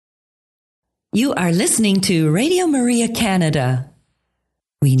You are listening to Radio Maria Canada.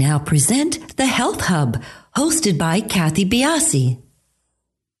 We now present the Health Hub, hosted by Kathy Biasi.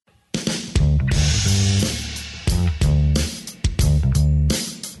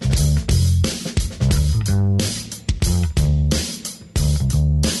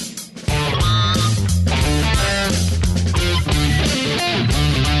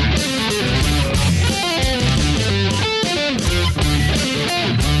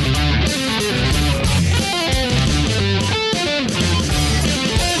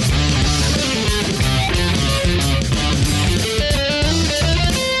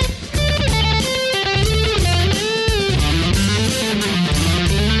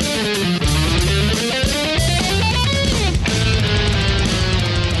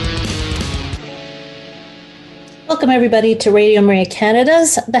 Welcome, everybody, to Radio Maria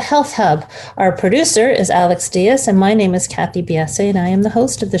Canada's The Health Hub. Our producer is Alex Diaz, and my name is Kathy Biasi, and I am the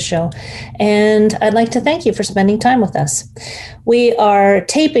host of the show. And I'd like to thank you for spending time with us. We are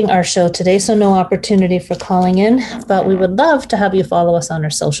taping our show today, so no opportunity for calling in, but we would love to have you follow us on our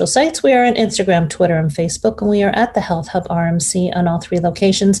social sites. We are on Instagram, Twitter, and Facebook, and we are at The Health Hub RMC on all three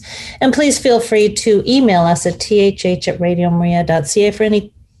locations. And please feel free to email us at thh@radiomaria.ca for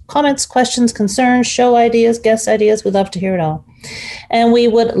any comments, questions, concerns, show ideas, guest ideas. We'd love to hear it all. And we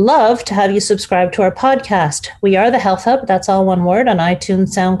would love to have you subscribe to our podcast. We are the Health Hub. That's all one word, on iTunes,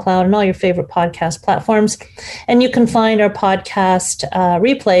 SoundCloud, and all your favorite podcast platforms. And you can find our podcast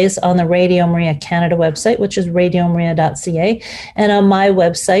replays on the Radio Maria Canada website, which is radiomaria.ca, and on my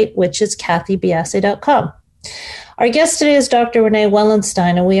website, which is kathybiasi.com. Our guest today is Dr. Renee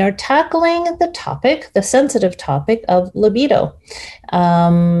Wellenstein, and we are tackling the sensitive topic of libido.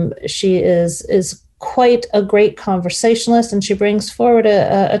 She is quite a great conversationalist, and she brings forward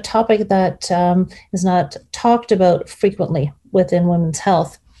a topic that is not talked about frequently within women's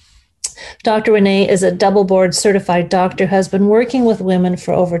health. Dr. Renee is a double board certified doctor who has been working with women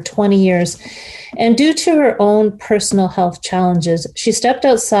for over 20 years. And due to her own personal health challenges, she stepped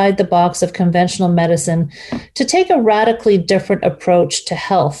outside the box of conventional medicine to take a radically different approach to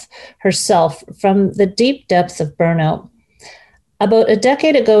health herself from the deep depths of burnout. About a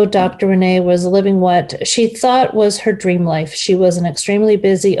decade ago, Dr. Renee was living what she thought was her dream life. She was an extremely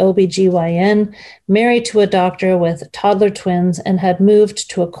busy OBGYN, married to a doctor with toddler twins, and had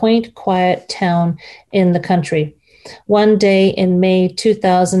moved to a quaint, quiet town in the country. One day in May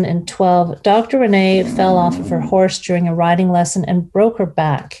 2012, Dr. Renee fell off of her horse during a riding lesson and broke her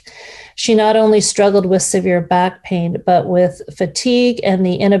back. She not only struggled with severe back pain, but with fatigue and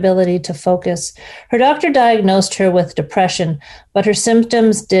the inability to focus. Her doctor diagnosed her with depression, but her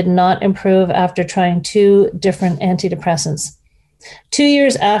symptoms did not improve after trying 2 different antidepressants. 2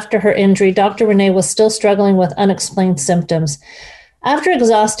 years after her injury, Dr. Renee was still struggling with unexplained symptoms. After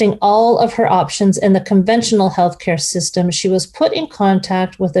exhausting all of her options in the conventional healthcare system, she was put in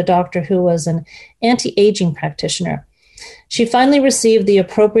contact with a doctor who was an anti-aging practitioner. She finally received the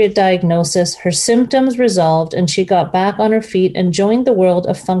appropriate diagnosis, her symptoms resolved, and she got back on her feet and joined the world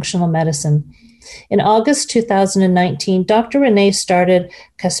of functional medicine. In August 2019, Dr. Renee started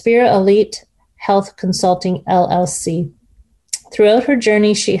Caspira Elite Health Consulting, LLC. Throughout her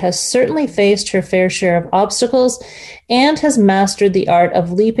journey, she has certainly faced her fair share of obstacles and has mastered the art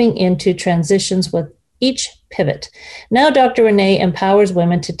of leaping into transitions with each pivot. Now, Dr. Renee empowers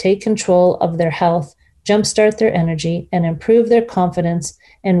women to take control of their health, jumpstart their energy, and improve their confidence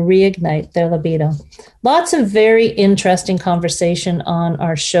and reignite their libido. Lots of very interesting conversation on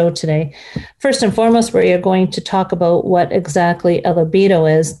our show today. First and foremost, we are going to talk about what exactly a libido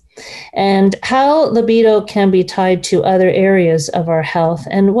is and how libido can be tied to other areas of our health,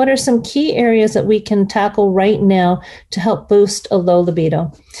 and what are some key areas that we can tackle right now to help boost a low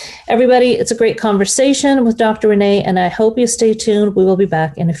libido. Everybody, it's a great conversation with Dr. Renee, and I hope you stay tuned. We will be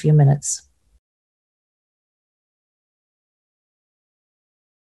back in a few minutes.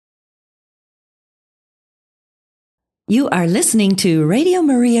 You are listening to Radio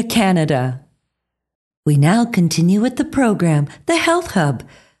Maria Canada. We now continue with the program, The Health Hub,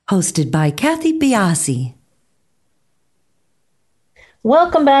 hosted by Kathy Biasi.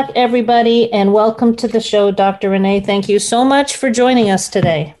 Welcome back, everybody, and welcome to the show, Dr. Renee. Thank you so much for joining us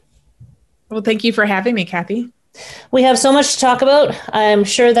today. Well, thank you for having me, Kathy. We have so much to talk about. I'm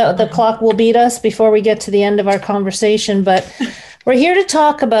sure that the clock will beat us before we get to the end of our conversation, but we're here to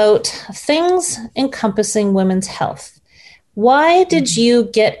talk about things encompassing women's health. Why did you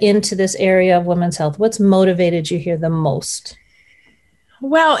get into this area of women's health? What's motivated you here the most?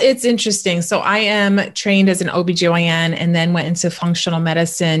 Well, it's interesting. So I am trained as an OBGYN and then went into functional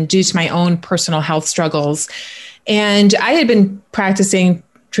medicine due to my own personal health struggles. And I had been practicing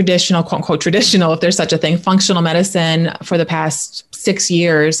traditional, quote unquote, traditional, if there's such a thing, functional medicine for the past 6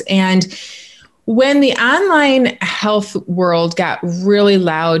 years. And when the online health world got really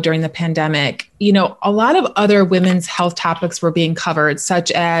loud during the pandemic, a lot of other women's health topics were being covered,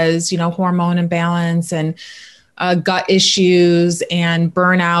 such as, hormone imbalance and gut issues and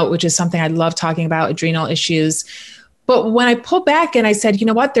burnout, which is something I love talking about, adrenal issues. But when I pulled back and I said, you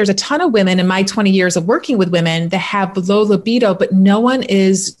know what, there's a ton of women in my 20 years of working with women that have low libido, but no one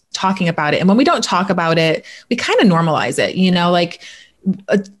is talking about it. And when we don't talk about it, we kind of normalize it,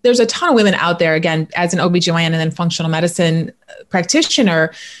 there's a ton of women out there, again, as an OBGYN and then functional medicine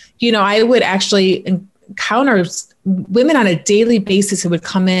practitioner, I would actually encounter women on a daily basis who would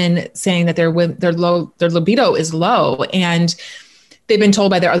come in saying that their libido is low, and they've been told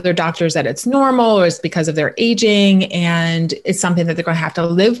by their other doctors that it's normal or it's because of their aging, and it's something that they're going to have to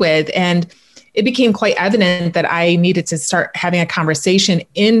live with. And it became quite evident that I needed to start having a conversation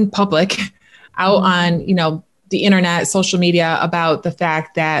in public out on, the internet, social media, about the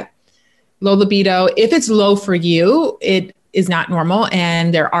fact that low libido, if it's low for you, it is not normal.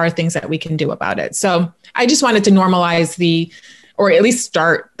 And there are things that we can do about it. So I just wanted to normalize or at least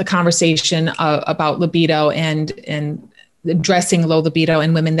start the conversation about libido and addressing low libido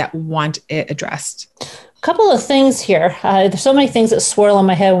in women that want it addressed. A couple of things here. There's so many things that swirl in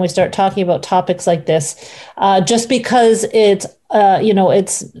my head when we start talking about topics like this. Just because it's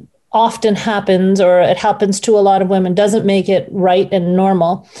often happens, or it happens to a lot of women, doesn't make it right and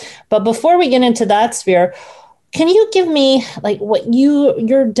normal. But before we get into that sphere, can you give me what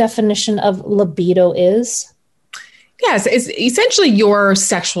your definition of libido is? Yes, it's essentially your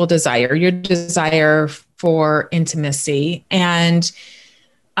sexual desire, your desire for intimacy. And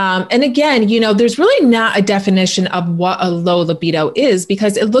again, there's really not a definition of what a low libido is,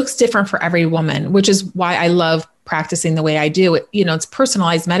 because it looks different for every woman, which is why I love practicing the way I do it. It's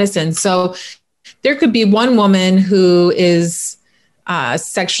personalized medicine. So there could be one woman who is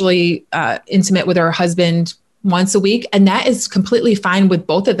sexually intimate with her husband once a week, and that is completely fine with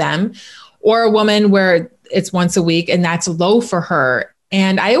both of them, or a woman where it's once a week and that's low for her.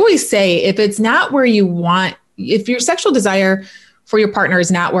 And I always say, if it's not where you want, if your sexual desire for your partner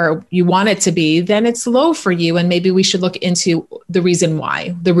is not where you want it to be, then it's low for you. And maybe we should look into the reason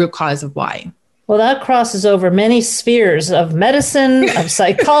why, the root cause of why. Well, that crosses over many spheres of medicine, of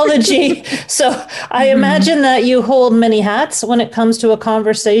psychology. So I imagine that you hold many hats when it comes to a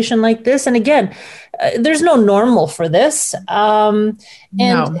conversation like this. And again, there's no normal for this. As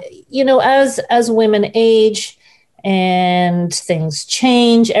women age and things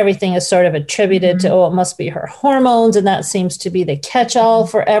change, everything is sort of attributed to, it must be her hormones. And that seems to be the catch-all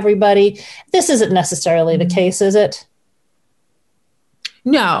for everybody. This isn't necessarily the case, is it?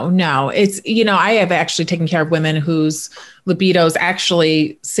 No. It's, I have actually taken care of women whose libidos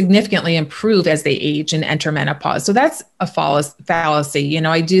actually significantly improve as they age and enter menopause. So that's a fallacy.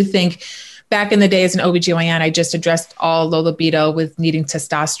 I do think back in the day as an OBGYN, I just addressed all low libido with needing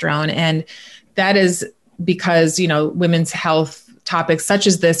testosterone. And that is because, women's health topics such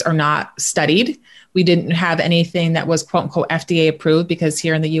as this are not studied. We didn't have anything that was quote unquote FDA approved, because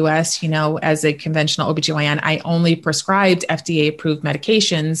here in the US, as a conventional OBGYN, I only prescribed FDA approved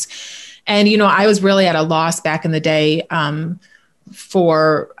medications. And, I was really at a loss back in the day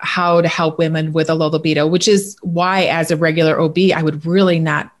for how to help women with a low libido, which is why as a regular OB, I would really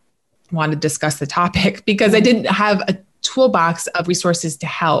not want to discuss the topic, because I didn't have a toolbox of resources to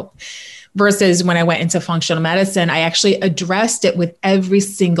help. Versus when I went into functional medicine, I actually addressed it with every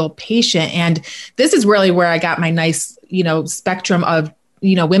single patient. And this is really where I got my nice, spectrum of,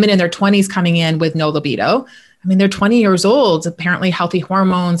 women in their 20s coming in with no libido. I mean, they're 20 years old, apparently healthy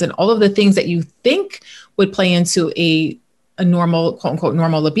hormones and all of the things that you think would play into a normal, quote unquote,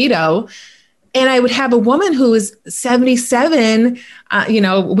 normal libido. And I would have a woman who is 77,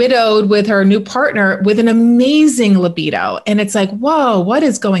 widowed with her new partner with an amazing libido. And it's like, whoa, what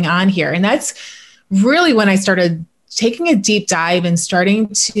is going on here? And that's really when I started taking a deep dive and starting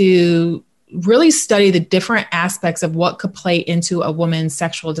to really study the different aspects of what could play into a woman's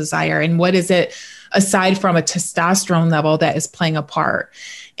sexual desire. And what is it aside from a testosterone level that is playing a part?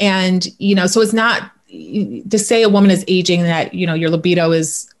 And, so it's not to say a woman is aging that, your libido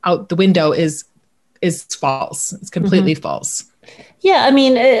is out the window is false. It's completely false. Yeah. I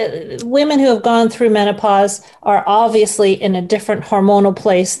mean, women who have gone through menopause are obviously in a different hormonal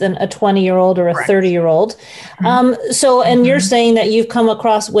place than a 20-year-old or a 30-year-old. And you're saying that you've come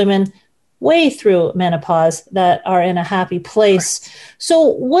across women way through menopause that are in a happy place. Correct. So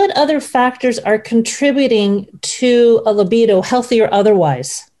what other factors are contributing to a libido, healthy or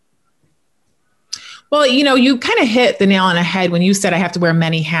otherwise? Well, you kind of hit the nail on the head when you said I have to wear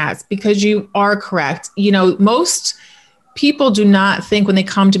many hats, because you are correct. Most people do not think when they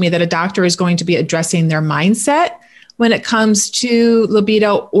come to me that a doctor is going to be addressing their mindset when it comes to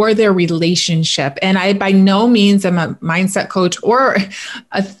libido or their relationship. And I, by no means, am a mindset coach or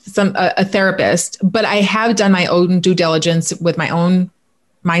a therapist, but I have done my own due diligence with my own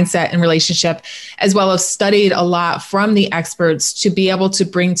mindset and relationship, as well as studied a lot from the experts to be able to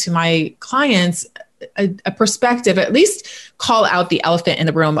bring to my clients a perspective, at least call out the elephant in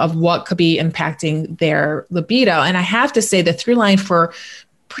the room of what could be impacting their libido. And I have to say the through line for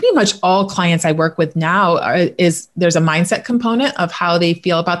pretty much all clients I work with now is there's a mindset component of how they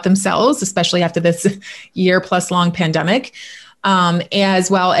feel about themselves, especially after this year plus long pandemic, as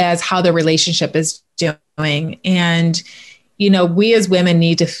well as how their relationship is doing. And, we as women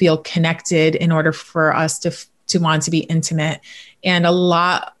need to feel connected in order for us to want to be intimate. And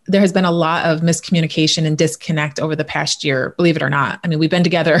there has been a lot of miscommunication and disconnect over the past year, believe it or not. I mean, we've been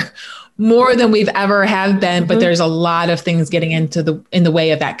together more than we've ever have been, but there's a lot of things getting in the way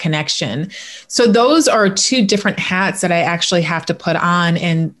of that connection. So those are two different hats that I actually have to put on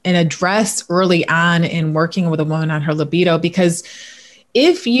and address early on in working with a woman on her libido. Because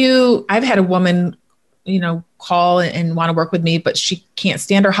I've had a woman, call and want to work with me, but she can't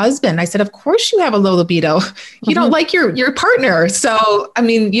stand her husband. I said, of course you have a low libido. You don't like your partner. So, I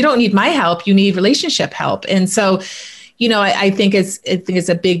mean, you don't need my help. You need relationship help. And so, I think it's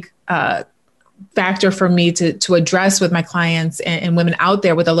a big factor for me to address with my clients and women out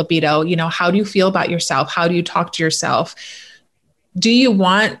there with a libido. How do you feel about yourself? How do you talk to yourself? Do you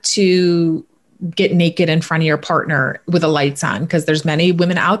want to get naked in front of your partner with the lights on? Because there's many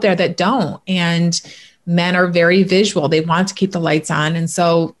women out there that don't. And men are very visual. They want to keep the lights on. And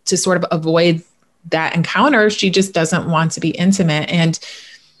so to sort of avoid that encounter, she just doesn't want to be intimate. And,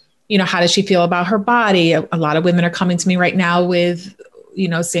 how does she feel about her body? A lot of women are coming to me right now with,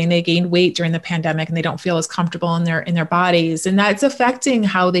 saying they gained weight during the pandemic and they don't feel as comfortable in their bodies. And that's affecting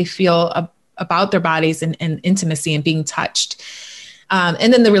how they feel about their bodies and intimacy and being touched.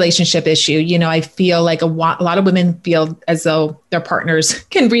 And then the relationship issue, I feel like a lot of women feel as though their partners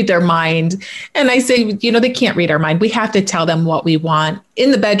can read their mind. And I say, they can't read our mind. We have to tell them what we want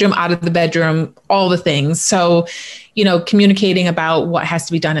in the bedroom, out of the bedroom, all the things. So, communicating about what has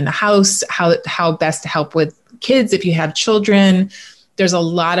to be done in the house, how best to help with kids if you have children. There's a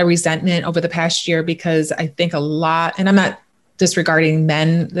lot of resentment over the past year because I think and I'm not disregarding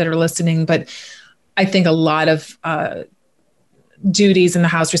men that are listening, but I think a lot of duties in the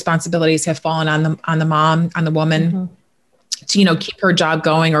house, responsibilities have fallen on the mom, on the woman to, keep her job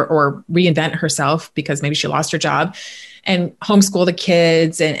going or reinvent herself because maybe she lost her job and homeschool the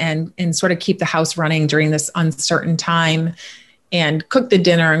kids and sort of keep the house running during this uncertain time and cook the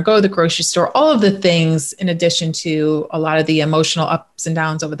dinner and go to the grocery store, all of the things in addition to a lot of the emotional ups and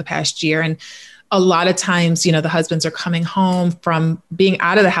downs over the past year. And a lot of times, the husbands are coming home from being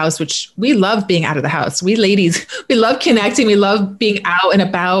out of the house, which we love being out of the house. We ladies, we love connecting. We love being out and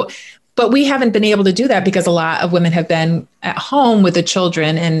about, but we haven't been able to do that because a lot of women have been at home with the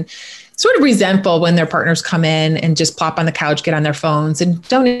children and sort of resentful when their partners come in and just plop on the couch, get on their phones and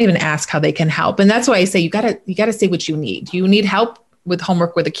don't even ask how they can help. And that's why I say, you gotta say what you need. You need help with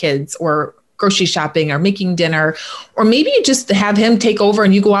homework with the kids or grocery shopping or making dinner, or maybe you just have him take over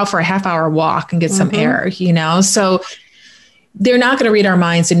and you go out for a half-hour walk and get some air, So they're not going to read our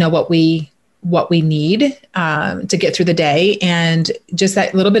minds to know what we need to get through the day. And just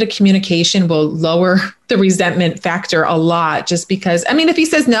that little bit of communication will lower the resentment factor a lot, just because, if he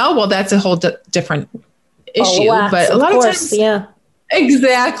says no, well, that's a whole different issue, but a lot of times, yeah.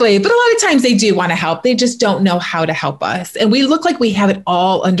 Exactly. But a lot of times they do want to help. They just don't know how to help us. And we look like we have it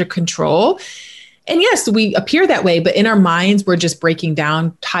all under control. And yes, we appear that way, but in our minds, we're just breaking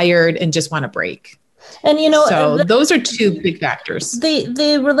down, tired, and just want to break. And, so those are two big factors.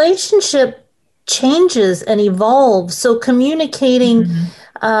 The relationship changes and evolves. So communicating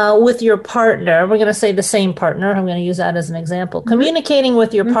with your partner, we're going to say the same partner. I'm going to use that as an example. Communicating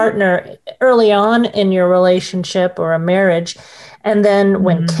with your partner early on in your relationship or a marriage. And then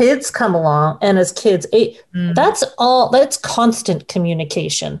when kids come along and as kids, that's constant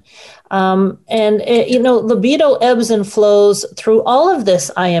communication. Libido ebbs and flows through all of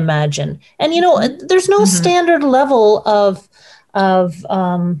this, I imagine. And, there's no standard level of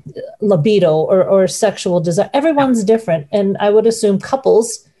libido or sexual desire. Everyone's different. And I would assume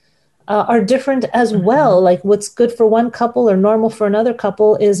couples are different as well. Like what's good for one couple or normal for another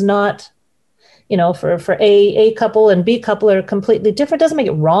couple is not, for A couple and B couple are completely different. Doesn't make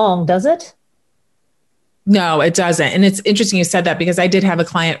it wrong, does it? No, it doesn't. And it's interesting you said that, because I did have a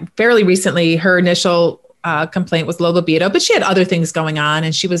client fairly recently. Her initial complaint was low libido, but she had other things going on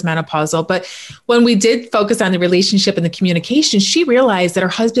and she was menopausal. But when we did focus on the relationship and the communication, she realized that her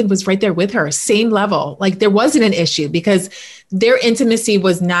husband was right there with her, same level. Like there wasn't an issue because their intimacy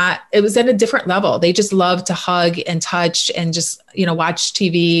was not, it was at a different level. They just loved to hug and touch and just, watch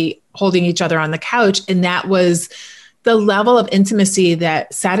TV, holding each other on the couch. And that was the level of intimacy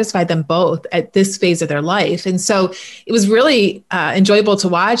that satisfied them both at this phase of their life. And so it was really enjoyable to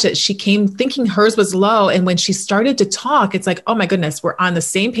watch that she came thinking hers was low. And when she started to talk, it's like, oh my goodness, we're on the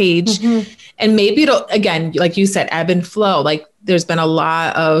same page. Mm-hmm. And maybe it'll, again, like you said, ebb and flow. Like there's been a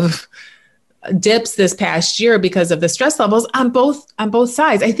lot of dips this past year because of the stress levels on both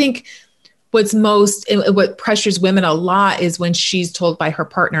sides. I think what pressures women a lot is when she's told by her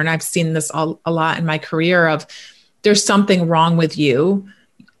partner, and I've seen this a lot in my career, of there's something wrong with you.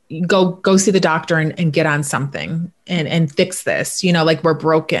 Go see the doctor and get on something and fix this, like we're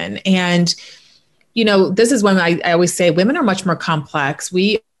broken. And, this is when I always say women are much more complex.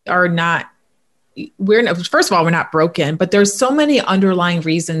 First of all, we're not broken, but there's so many underlying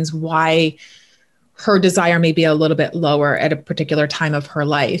reasons why her desire may be a little bit lower at a particular time of her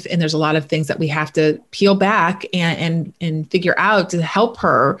life. And there's a lot of things that we have to peel back and figure out to help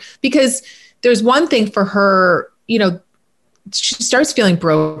her, because there's one thing for her, she starts feeling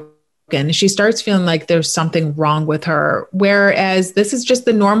broken. She starts feeling like there's something wrong with her. Whereas this is just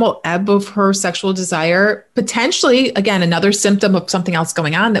the normal ebb of her sexual desire, potentially, again, another symptom of something else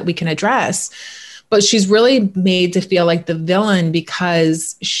going on that we can address. But she's really made to feel like the villain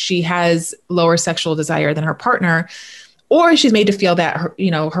because she has lower sexual desire than her partner, or she's made to feel that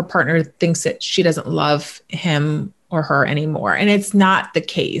her partner thinks that she doesn't love him or her anymore. And it's not the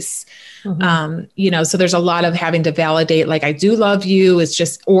case. Mm-hmm. So there's a lot of having to validate, like, I do love you. It's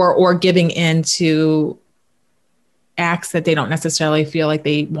just, or giving in to acts that they don't necessarily feel like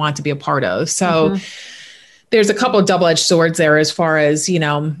they want to be a part of. So there's a couple of double-edged swords there as far as,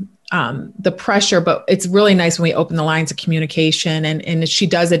 the pressure, but it's really nice when we open the lines of communication and she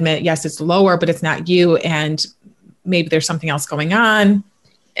does admit, yes, it's lower, but it's not you. And maybe there's something else going on.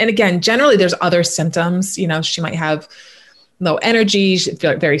 And again, generally there's other symptoms, she might have low energy, she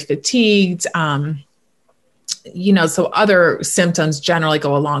feel very fatigued. So other symptoms generally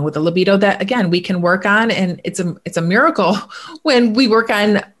go along with the libido that, again, we can work on. And it's a miracle when we work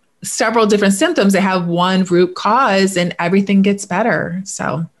on several different symptoms that have one root cause and everything gets better.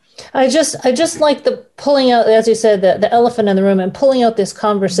 So I just like the pulling out, as you said, the elephant in the room and pulling out this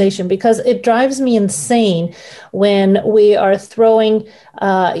conversation, because it drives me insane when we are throwing,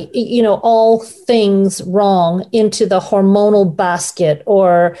 all things wrong into the hormonal basket,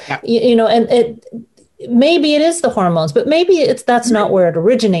 or, and maybe it is the hormones, but maybe that's not where it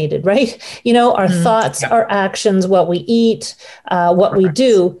originated, right? Our thoughts, our actions, what we eat, what we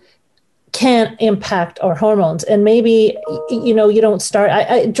do can't impact our hormones. And maybe, you don't start,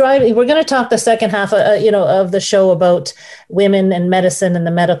 we're going to talk the second half, of the show about women and medicine and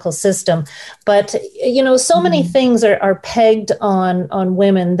the medical system. But, so many things are pegged on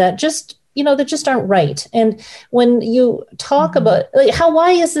women that just, that just aren't right. And when you talk about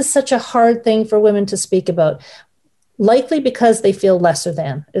why is this such a hard thing for women to speak about? Likely because they feel lesser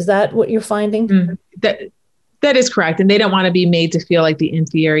than. Is that what you're finding? That is correct. And they don't want to be made to feel like the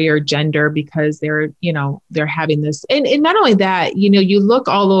inferior gender because they're having this. And not only that, you look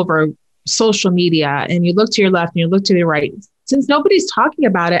all over social media and you look to your left and you look to the right. Since nobody's talking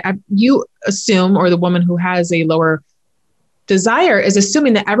about it, you assume, or the woman who has a lower desire is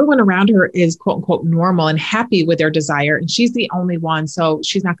assuming that everyone around her is quote unquote normal and happy with their desire. And she's the only one. So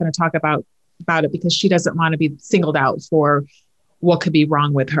she's not going to talk about it because she doesn't want to be singled out for what could be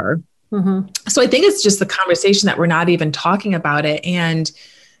wrong with her. Mm-hmm. So I think it's just the conversation that we're not even talking about it. And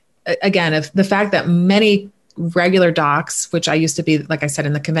again, if the fact that many regular docs, which I used to be, like I said,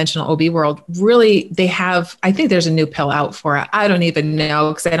 in the conventional OB world, really, I think there's a new pill out for it. I don't even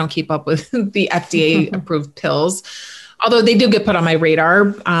know because I don't keep up with the FDA approved pills, although they do get put on my radar.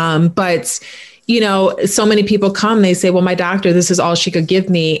 But so many people come, they say, well, my doctor, this is all she could give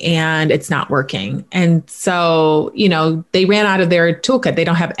me and it's not working. And so, they ran out of their toolkit. They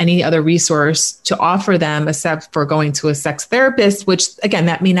don't have any other resource to offer them except for going to a sex therapist, which again,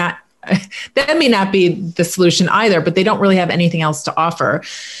 that may not be the solution either, but they don't really have anything else to offer.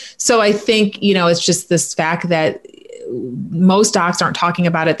 So I think, it's just this fact that most docs aren't talking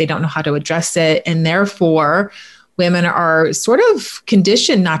about it. They don't know how to address it. And therefore, women are sort of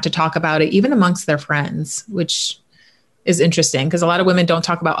conditioned not to talk about it, even amongst their friends, which is interesting because a lot of women don't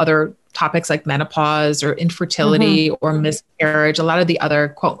talk about other topics like menopause or infertility or miscarriage, a lot of the other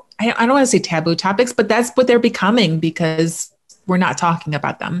quote, I don't want to say taboo topics, but that's what they're becoming because we're not talking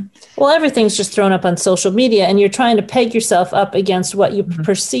about them. Well, everything's just thrown up on social media, and you're trying to peg yourself up against what you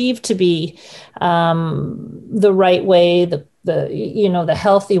perceive to be the right way, the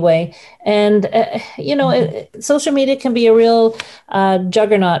healthy way. And, social media can be a real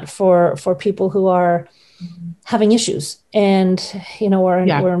juggernaut for people who are having issues. And,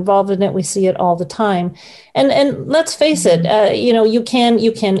 we're involved in it. We see it all the time. And let's face it, you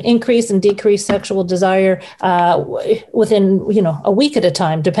can increase and decrease sexual desire within, a week at a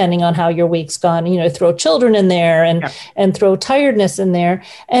time, depending on how your week's gone. Throw children in there and throw tiredness in there.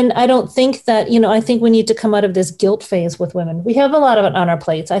 And I don't think that, I think we need to come out of this guilt phase with women. We have a lot of it on our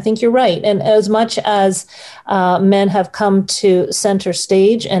plates. I think you're right. And as much as men have come to center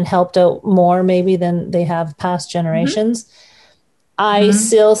stage and helped out more maybe than they have past generations, I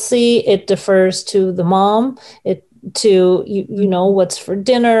still see it defers to the mom, what's for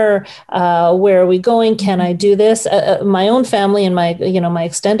dinner, where are we going? Can I do this? My own family and my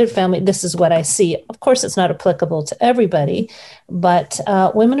extended family, this is what I see. Of course, it's not applicable to everybody, but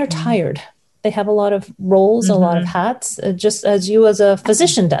women are tired. They have a lot of roles, a lot of hats, just as you as a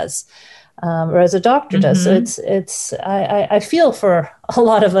physician does. Or as a doctor does. So I feel for a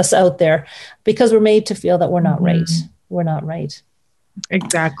lot of us out there because we're made to feel that we're not right. We're not right.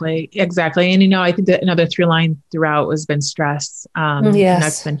 Exactly. And, I think that another through line throughout has been stress. And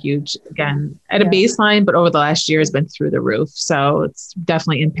that's been huge again at a baseline, but over the last year has been through the roof. So it's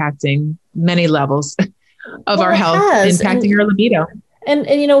definitely impacting many levels of our health, impacting our libido. And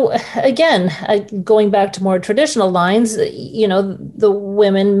again, going back to more traditional lines, the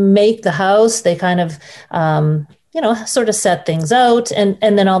women make the house, they kind of, sort of set things out. And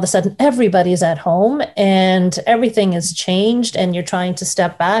then all of a sudden everybody's at home and everything has changed and you're trying to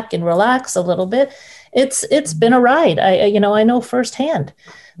step back and relax a little bit. It's been a ride. I know firsthand.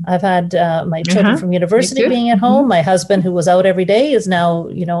 I've had my children from university being at home. My husband, who was out every day, is now,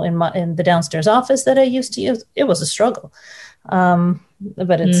 in the downstairs office that I used to use. It was a struggle.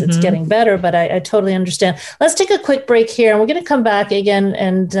 But it's getting better, but I totally understand. Let's take a quick break here and we're going to come back again.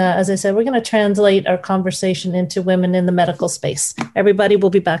 And as I said, we're going to translate our conversation into women in the medical space. Everybody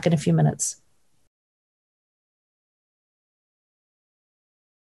will be back in a few minutes.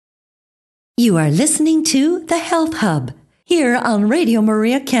 You are listening to The Health Hub here on Radio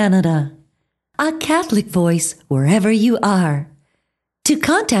Maria Canada, a Catholic voice wherever you are. To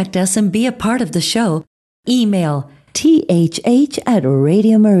contact us and be a part of the show, email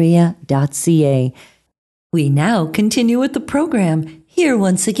thh@radiomaria.ca. We now continue with the program. Here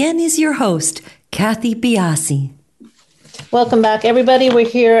once again is your host, Kathy Biasi. Welcome back, everybody. We're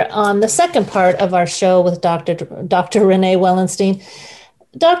here on the second part of our show with Dr. Renee Wellenstein.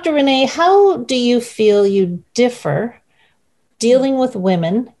 Dr. Renee, how do you feel you differ dealing with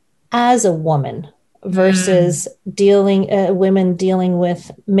women as a woman versus women dealing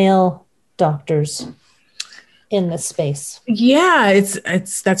with male doctors in this space? Yeah,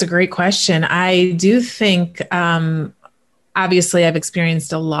 that's a great question. I do think, obviously I've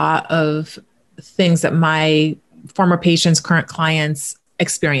experienced a lot of things that my former patients, current clients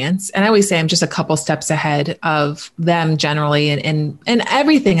experience. And I always say I'm just a couple steps ahead of them generally and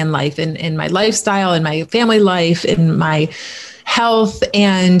everything in life, in my lifestyle, in my family life, in my health.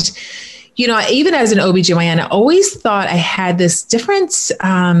 And, even as an OBGYN, I always thought I had this different,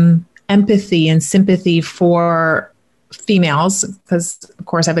 empathy and sympathy for females, because of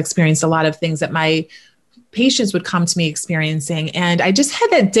course I've experienced a lot of things that my patients would come to me experiencing. And I just had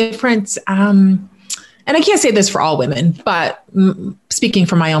that different, and I can't say this for all women, but speaking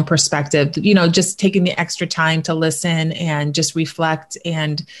from my own perspective, just taking the extra time to listen and just reflect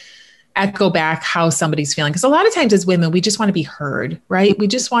and echo back how somebody's feeling. Because a lot of times as women, we just want to be heard, right? We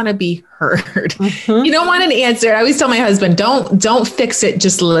just want to be heard. You don't want an answer. I always tell my husband, don't fix it,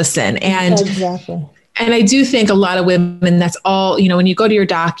 just listen. And exactly. And I do think a lot of women, that's all, when you go to your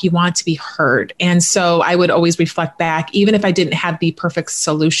doc, you want to be heard. And so I would always reflect back, even if I didn't have the perfect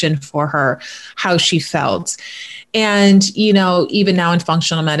solution for her, how she felt. And, even now in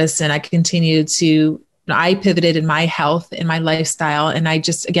functional medicine, I continue to, I pivoted in my health, in my lifestyle, and I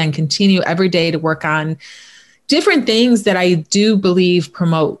just, again, continue every day to work on different things that I do believe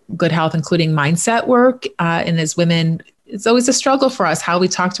promote good health, including mindset work. And as women, it's always a struggle for us, how we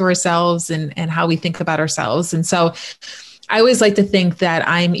talk to ourselves and how we think about ourselves. And so I always like to think that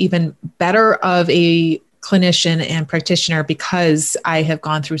I'm even better of a clinician and practitioner because I have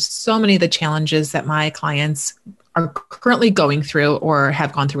gone through so many of the challenges that my clients are currently going through or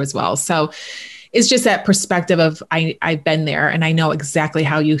have gone through as well. So it's just that perspective of I've been there and I know exactly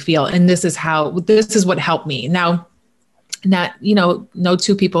how you feel. And this is what helped me. Now, not, no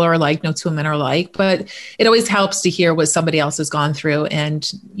two people are alike, no two women are alike, but it always helps to hear what somebody else has gone through,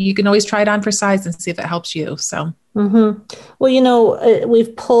 and you can always try it on for size and see if it helps you. So, well,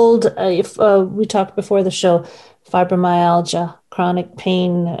 we've pulled, we talked before the show, fibromyalgia, chronic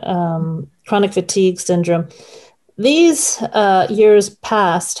pain, chronic fatigue syndrome. These years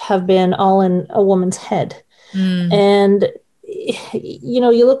past have been all in a woman's head. And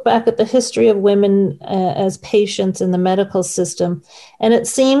you look back at the history of women as patients in the medical system, and it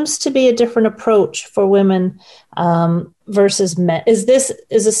seems to be a different approach for women versus men. Is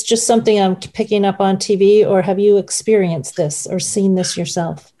this just something I'm picking up on TV, or have you experienced this or seen this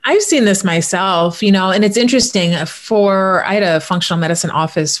yourself? I've seen this myself, and it's interesting. I had a functional medicine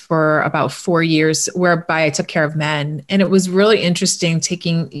office for about 4 years whereby I took care of men. And it was really interesting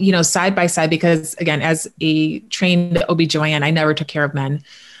taking, side by side, because again, as a trained OB/GYN, I never took care of men.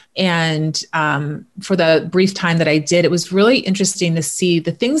 And for the brief time that I did, it was really interesting to see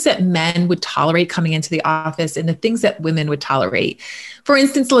the things that men would tolerate coming into the office and the things that women would tolerate. For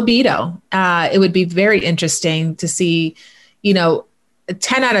instance, libido. It would be very interesting to see,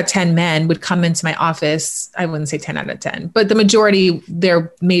 10 out of 10 men would come into my office. I wouldn't say 10 out of 10, but the majority,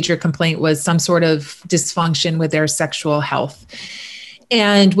 their major complaint was some sort of dysfunction with their sexual health.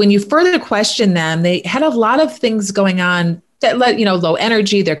 And when you further question them, they had a lot of things going on that let, low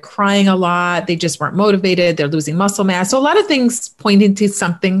energy, they're crying a lot, they just weren't motivated, they're losing muscle mass. So a lot of things pointed to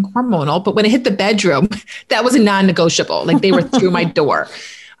something hormonal, but when it hit the bedroom, that was a non-negotiable. Like they were through my door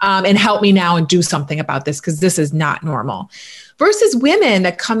and help me now and do something about this, because this is not normal. Versus women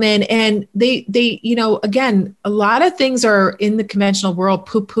that come in and they, again, a lot of things are in the conventional world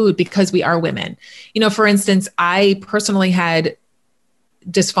poo-pooed because we are women. For instance, I personally had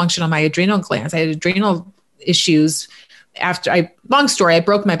dysfunction on my adrenal glands. I had adrenal issues long story, I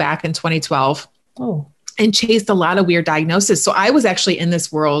broke my back in 2012. And chased a lot of weird diagnoses. So I was actually in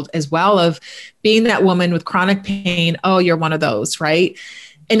this world as well of being that woman with chronic pain. Oh, you're one of those, right?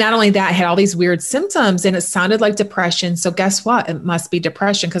 And not only that, I had all these weird symptoms and it sounded like depression. So guess what? It must be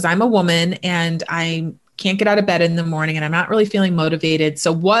depression because I'm a woman and I can't get out of bed in the morning and I'm not really feeling motivated.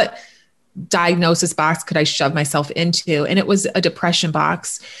 So what diagnosis box could I shove myself into? And it was a depression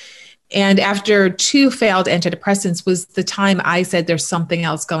box. And after 2 failed antidepressants was the time I said, there's something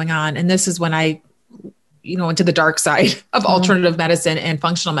else going on. And this is when I, into the dark side of alternative medicine and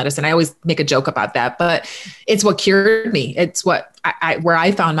functional medicine. I always make a joke about that, but it's what cured me. It's what where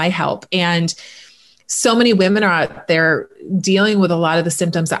I found my help. And so many women are out there dealing with a lot of the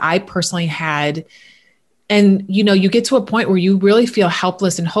symptoms that I personally had. And, you get to a point where you really feel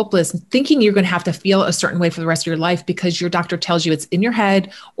helpless and hopeless, thinking you're going to have to feel a certain way for the rest of your life because your doctor tells you it's in your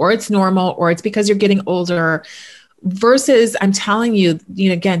head or it's normal or it's because you're getting older. Versus, I'm telling you,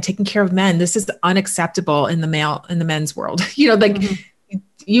 again, taking care of men, this is unacceptable in the men's world. You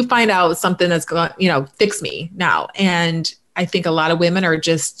find out something that's going, fix me now. And I think a lot of women are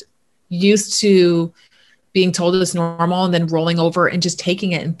just used to being told it's normal and then rolling over and just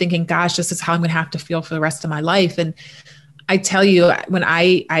taking it and thinking, gosh, this is how I'm going to have to feel for the rest of my life. And I tell you, when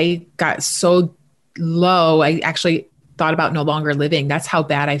I got so low, I actually thought about no longer living. That's how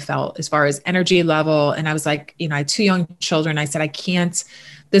bad I felt as far as energy level. And I was like, I had 2 young children. I said,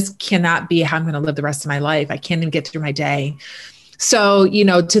 this cannot be how I'm going to live the rest of my life. I can't even get through my day. So,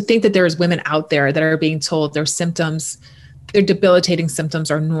 to think that there's women out there that are being told their symptoms, their debilitating symptoms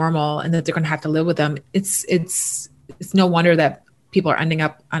are normal and that they're going to have to live with them. It's no wonder that people are ending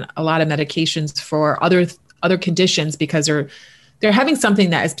up on a lot of medications for other conditions because they're having something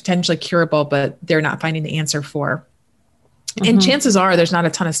that is potentially curable, but they're not finding the answer for. And chances are there's not a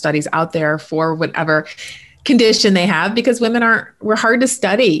ton of studies out there for whatever condition they have because we're hard to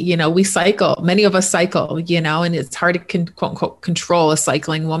study. We cycle, many of us cycle, and it's hard to quote unquote control a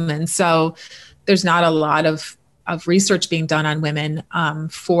cycling woman. So there's not a lot of research being done on women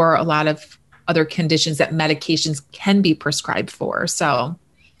for a lot of other conditions that medications can be prescribed for. So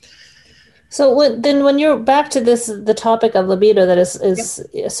when you're back to the topic of libido that is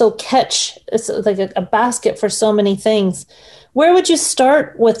so it's like a basket for so many things. Where would you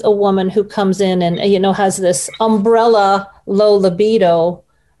start with a woman who comes in and, has this umbrella low libido?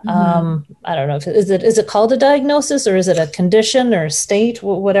 I don't know is it called a diagnosis or is it a condition or a state,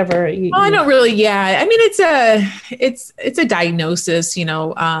 whatever? I don't really. Yeah. I mean, it's a diagnosis,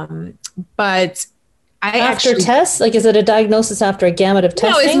 but after tests, like, is it a diagnosis after a gamut of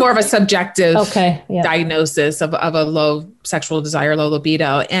testing? No, it's more of a subjective diagnosis of a low sexual desire, low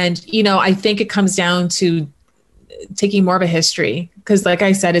libido. And, I think it comes down to taking more of a history. Because like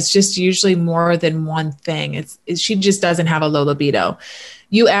I said, it's just usually more than one thing. She just doesn't have a low libido.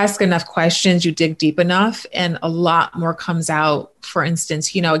 You ask enough questions, you dig deep enough, and a lot more comes out. For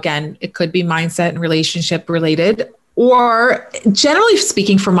instance, again, it could be mindset and relationship related, or generally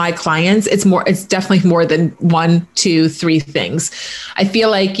speaking for my clients, it's definitely more than 1, 2, 3 things. I feel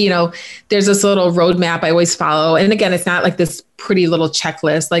like, there's this little roadmap I always follow. And again, it's not like this pretty little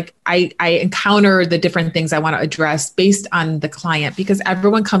checklist. Like I encounter the different things I want to address based on the client, because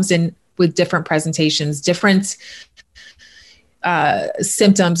everyone comes in with different presentations, different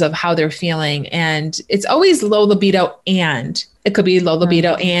symptoms of how they're feeling. And it's always low libido, and it could be low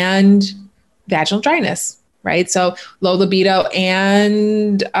libido and vaginal dryness, right? So low libido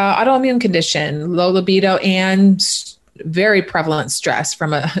and autoimmune condition, low libido and very prevalent stress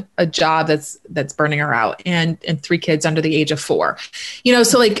from a job that's burning her out, and 3 kids under the age of 4.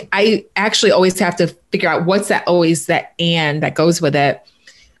 So like I actually always have to figure out what's that and that goes with it.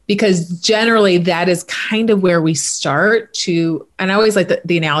 Because generally that is kind of where we start to, and I always like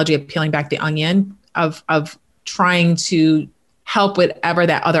the analogy of peeling back the onion of trying to help whatever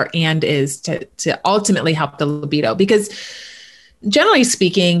that other and is to ultimately help the libido. Because generally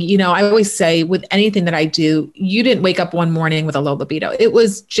speaking, I always say with anything that I do, you didn't wake up one morning with a low libido.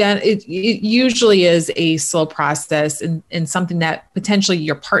 It usually is a slow process, and something that potentially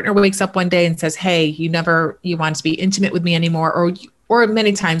your partner wakes up one day and says, hey, you want to be intimate with me anymore, or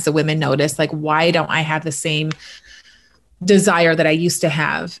many times the women notice, like, why don't I have the same desire that I used to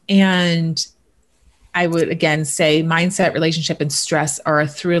have? And I would again say mindset, relationship, and stress are a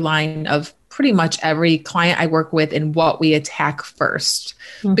through line of pretty much every client I work with and what we attack first.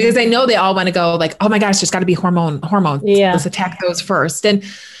 Mm-hmm. Because I know they all want to go like, oh my gosh, there's got to be hormones. Yeah. Let's attack those first. And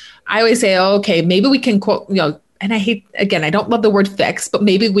I always say, okay, maybe we can quote, and I don't love the word fix, but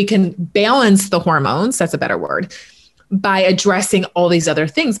maybe we can balance the hormones. That's a better word. By addressing all these other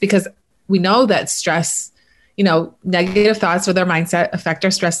things, because we know that stress, negative thoughts with our mindset affect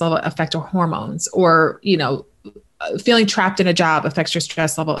our stress level, affect our hormones, or, feeling trapped in a job affects your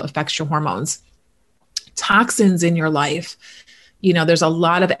stress level, affects your hormones. Toxins in your life, there's a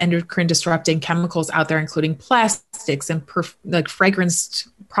lot of endocrine disrupting chemicals out there, including plastics and like fragranced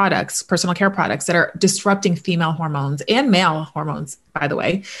products, personal care products that are disrupting female hormones and male hormones, by the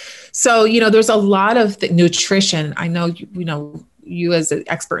way. So, there's a lot of nutrition. I know, you as an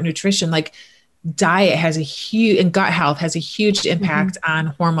expert in nutrition, like diet has a huge, and gut health has a huge impact on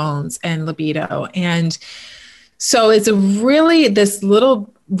hormones and libido. And so it's really this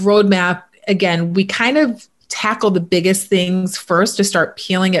little roadmap. Again, we kind of tackle the biggest things first to start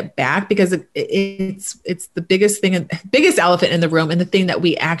peeling it back, because it's the biggest elephant in the room, and the thing that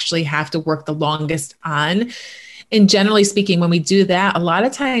we actually have to work the longest on. And generally speaking, when we do that, a lot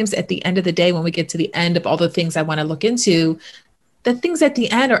of times at the end of the day, when we get to the end of all the things I want to look into, the things at the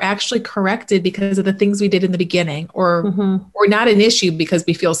end are actually corrected because of the things we did in the beginning, or not an issue because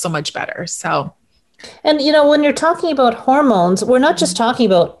we feel so much better. So. And, when you're talking about hormones, we're not just talking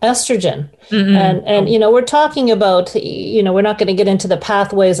about estrogen. And we're talking about, we're not going to get into the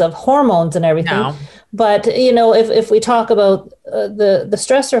pathways of hormones and everything. No. But, if we talk about the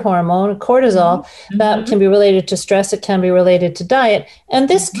stressor hormone, cortisol, that can be related to stress. It can be related to diet. And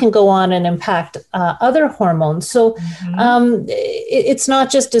this can go on and impact other hormones. So it's not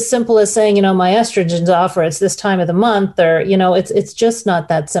just as simple as saying, my estrogen's off, or it's this time of the month, or, it's just not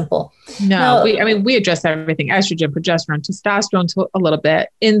that simple. No, now, we address everything: estrogen, progesterone, testosterone, a little bit,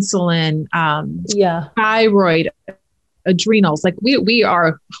 insulin, thyroid, adrenals. Like we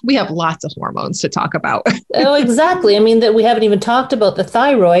have lots of hormones to talk about. Oh, exactly. That we haven't even talked about the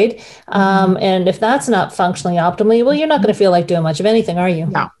thyroid. And if that's not functioning optimally, well, you're not going to feel like doing much of anything, are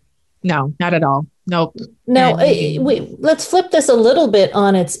you? No, not at all. Nope. Now, let's flip this a little bit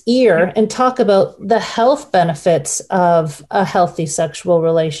on its ear and talk about the health benefits of a healthy sexual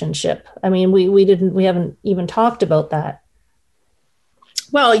relationship. We haven't even talked about that.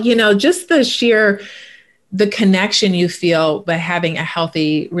 Well, just the connection you feel by having a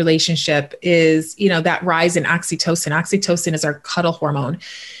healthy relationship is, that rise in oxytocin. Oxytocin is our cuddle hormone.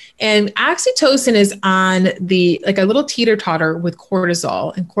 And oxytocin is on like a little teeter-totter with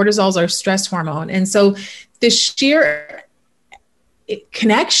cortisol, and cortisol is our stress hormone. And so the sheer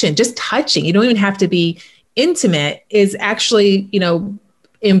connection, just touching, you don't even have to be intimate, is actually,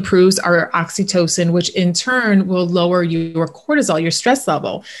 improves our oxytocin, which in turn will lower your cortisol, your stress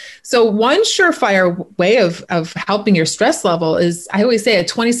level. So one surefire way of helping your stress level is, I always say, a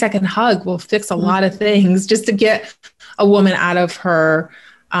 20-second hug will fix a lot of things just to get a woman out of her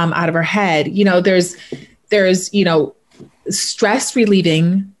head. There's stress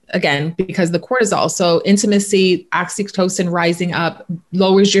relieving again, because the cortisol. So intimacy, oxytocin rising up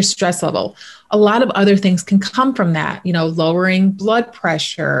lowers your stress level. A lot of other things can come from that, lowering blood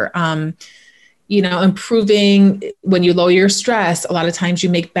pressure, improving when you lower your stress. A lot of times you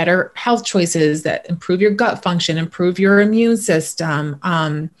make better health choices that improve your gut function, improve your immune system.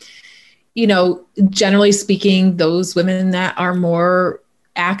 Generally speaking, those women that are more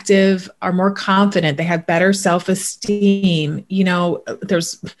active are more confident. They have better self-esteem.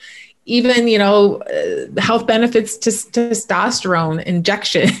 There's even, health benefits to testosterone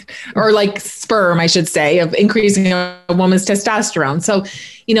injection or like sperm, I should say, of increasing a woman's testosterone. So,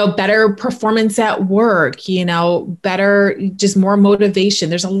 better performance at work, better, just more motivation.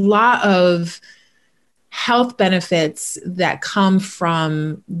 There's a lot of health benefits that come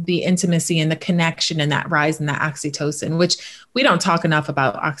from the intimacy and the connection and that rise in that oxytocin, which we don't talk enough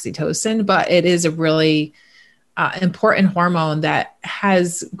about oxytocin, but it is a really important hormone that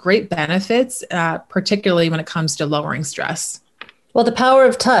has great benefits, particularly when it comes to lowering stress. Well, the power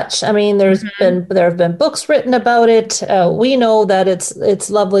of touch. I mean, there have been books written about it. We know that it's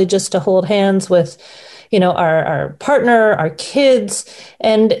lovely just to hold hands with, our partner, our kids.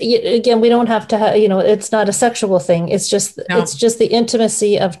 And again, we don't have to, it's not a sexual thing. It's just the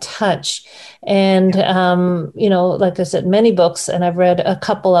intimacy of touch. And, like I said, many books, and I've read a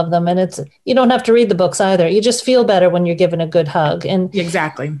couple of them, and you don't have to read the books either. You just feel better when you're given a good hug. And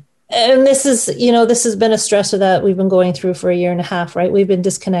exactly. And this has been a stressor that we've been going through for a year and a half, right? We've been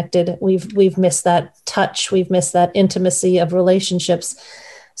disconnected. We've missed that touch. We've missed that intimacy of relationships.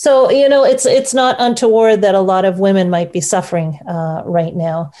 So, it's not untoward that a lot of women might be suffering right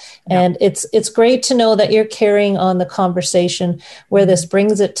now. Yeah. And it's great to know that you're carrying on the conversation where this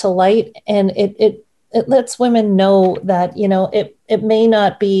brings it to light, and it lets women know that, it may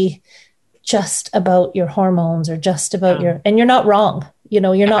not be just about your hormones or just about and you're not wrong.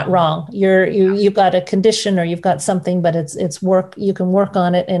 You're not wrong. You've got a condition or you've got something, but it's work. You can work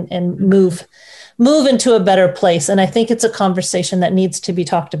on it and move into a better place. And I think it's a conversation that needs to be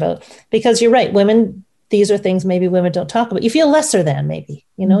talked about, because you're right. Women, these are things maybe women don't talk about. You feel lesser than, maybe,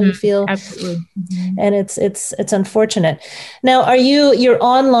 you feel, absolutely. And it's unfortunate. Now, you're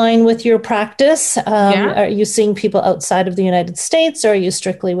online with your practice? Are you seeing people outside of the United States, or are you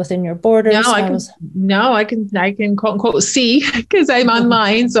strictly within your borders? I can quote unquote see, because I'm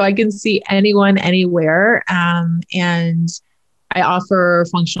online, so I can see anyone, anywhere. And I offer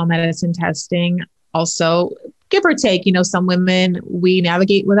functional medicine testing also, give or take. Some women, we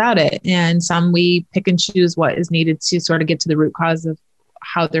navigate without it, and some we pick and choose what is needed to sort of get to the root cause of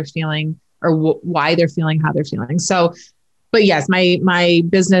how they're feeling or why they're feeling how they're feeling. So, but yes, my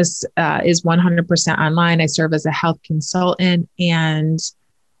business is 100% online. I serve as a health consultant, and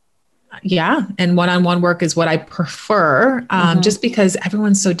one-on-one work is what I prefer, just because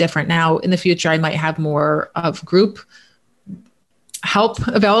everyone's so different. Now, in the future, I might have more of group help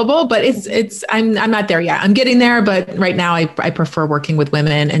available, but I'm not there yet. I'm getting there, but right now I prefer working with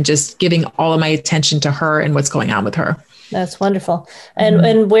women and just giving all of my attention to her and what's going on with her. That's wonderful.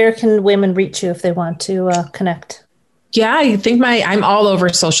 And where can women reach you if they want to connect? Yeah, I think I'm all over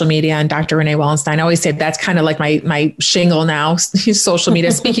social media, and Dr. Renee Wallenstein. I always say that's kind of like my shingle now, social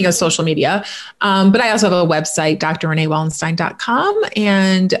media, speaking of social media. But I also have a website, drrenewallenstein.com.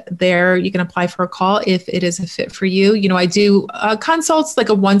 And there you can apply for a call if it is a fit for you. I do consults, like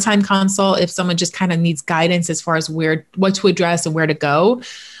a one-time consult, if someone just kind of needs guidance as far as what to address and where to go,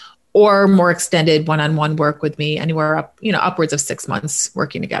 or more extended one-on-one work with me, anywhere up, upwards of 6 months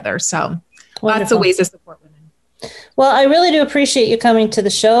working together. So Wonderful. Lots of ways to support women. Well, I really do appreciate you coming to the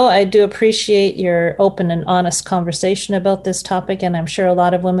show. I do appreciate your open and honest conversation about this topic, and I'm sure a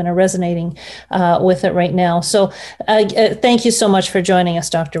lot of women are resonating with it right now. So thank you so much for joining us,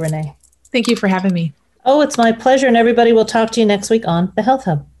 Dr. Renee. Thank you for having me. Oh, it's my pleasure, and everybody will talk to you next week on The Health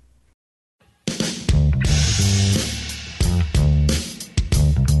Hub.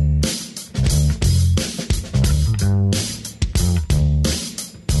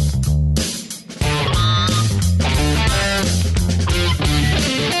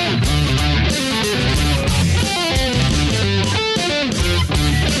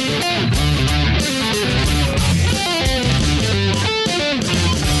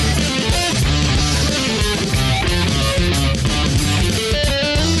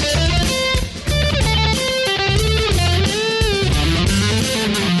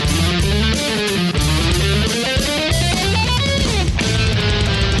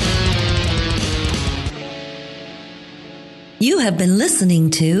 You have been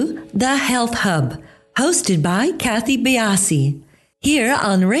listening to The Health Hub, hosted by Kathy Biasi, here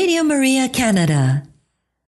on Radio Maria Canada.